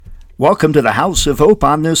Welcome to the House of Hope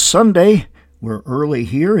on this Sunday. We're early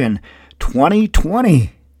here in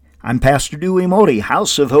 2020. I'm Pastor Dewey Modi,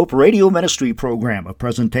 House of Hope Radio Ministry Program, a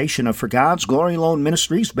presentation of For God's Glory Alone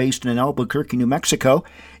Ministries based in Albuquerque, New Mexico.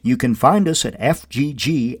 You can find us at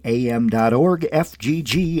fggam.org,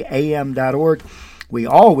 fggam.org. We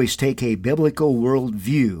always take a biblical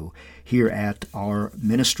worldview here at our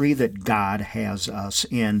ministry that God has us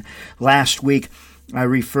in. Last week, I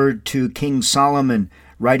referred to King Solomon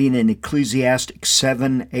writing in Ecclesiastes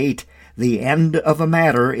 7:8, "The end of a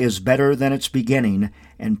matter is better than its beginning,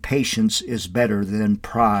 and patience is better than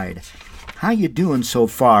pride." How you doing so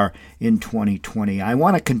far in 2020? I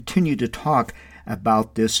want to continue to talk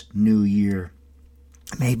about this new year.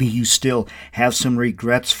 Maybe you still have some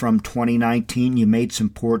regrets from 2019. You made some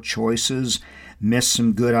poor choices, missed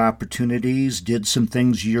some good opportunities, did some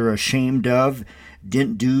things you're ashamed of,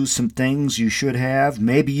 didn't do some things you should have.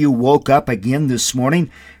 Maybe you woke up again this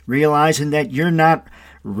morning realizing that you're not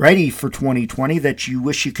ready for 2020, that you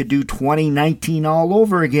wish you could do 2019 all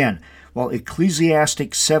over again. Well,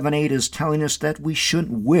 Ecclesiastes 7:8 is telling us that we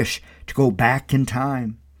shouldn't wish to go back in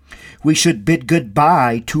time. We should bid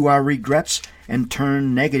goodbye to our regrets and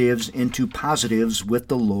turn negatives into positives with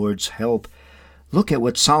the Lord's help. Look at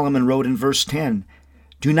what Solomon wrote in verse 10.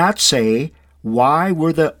 "Do not say, 'Why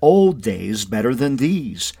were the old days better than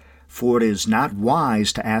these?' For it is not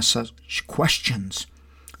wise to ask such questions."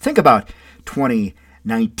 Think about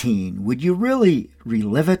 2019. Would you really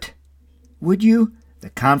relive it? Would you?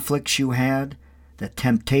 The conflicts you had, the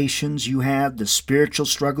temptations you had, the spiritual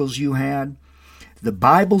struggles you had. The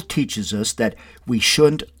Bible teaches us that we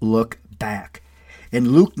shouldn't look back.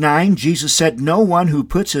 In Luke 9, Jesus said, "No one who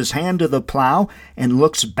puts his hand to the plow and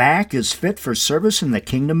looks back is fit for service in the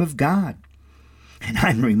kingdom of God." And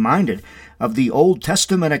I'm reminded of the Old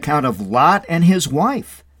Testament account of Lot and his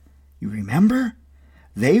wife. You remember?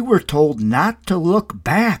 They were told not to look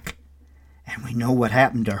back, and we know what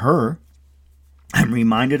happened to her. I'm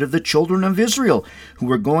reminded of the children of Israel who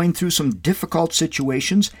were going through some difficult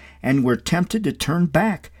situations and were tempted to turn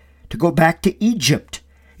back, to go back to Egypt.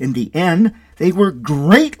 In the end, they were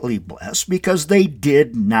greatly blessed because they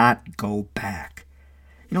did not go back.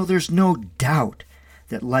 You know, there's no doubt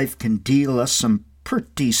that life can deal us some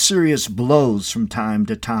pretty serious blows from time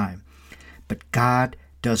to time. But God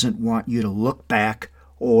doesn't want you to look back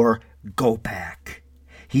or go back.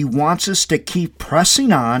 He wants us to keep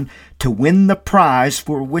pressing on to win the prize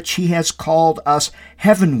for which He has called us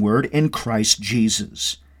heavenward in Christ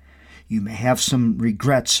Jesus. You may have some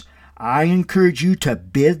regrets. I encourage you to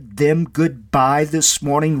bid them goodbye this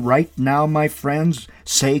morning, right now, my friends.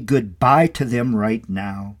 Say goodbye to them right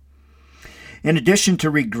now. In addition to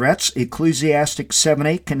regrets, Ecclesiastes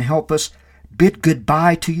 7:8 can help us bid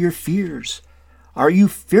goodbye to your fears. Are you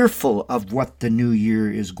fearful of what the new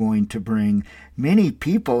year is going to bring? Many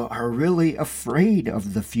people are really afraid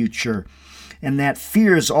of the future, and that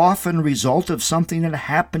fear is often a result of something that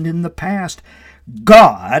happened in the past.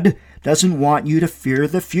 God doesn't want you to fear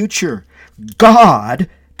the future. God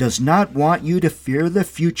does not want you to fear the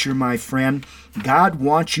future, my friend. God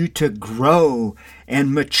wants you to grow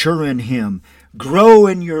and mature in Him. Grow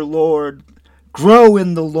in your Lord. Grow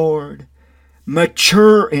in the Lord.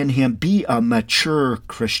 Mature in Him. Be a mature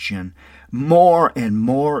Christian. More and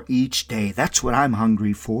more each day. That's what I'm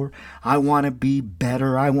hungry for. I want to be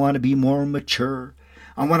better. I want to be more mature.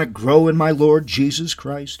 I want to grow in my Lord Jesus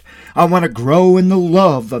Christ. I want to grow in the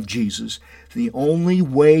love of Jesus. The only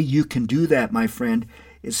way you can do that, my friend,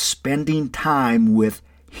 is spending time with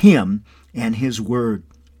Him and His Word.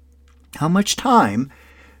 How much time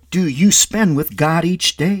do you spend with God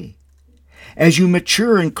each day? As you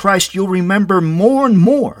mature in Christ, you'll remember more and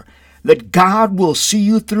more that God will see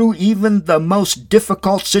you through even the most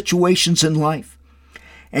difficult situations in life,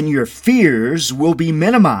 and your fears will be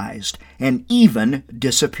minimized and even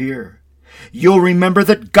disappear. You'll remember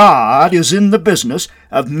that God is in the business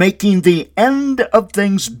of making the end of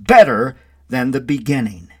things better than the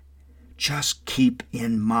beginning. Just keep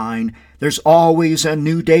in mind, there's always a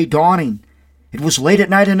new day dawning. It was late at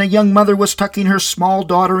night and a young mother was tucking her small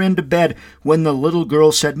daughter into bed when the little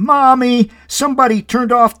girl said, "Mommy, somebody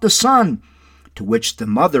turned off the sun." To which the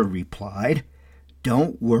mother replied,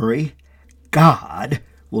 "Don't worry, God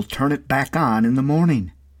will turn it back on in the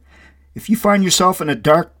morning." If you find yourself in a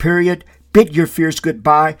dark period, bid your fears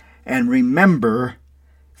goodbye and remember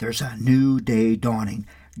there's a new day dawning.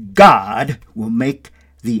 God will make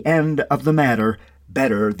the end of the matter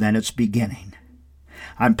better than its beginning.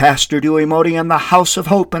 I'm Pastor Dewey Modi in the House of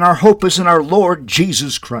Hope, and our hope is in our Lord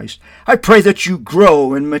Jesus Christ. I pray that you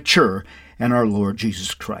grow and mature in our Lord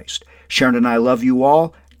Jesus Christ. Sharon and I love you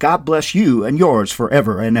all. God bless you and yours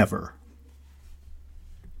forever and ever.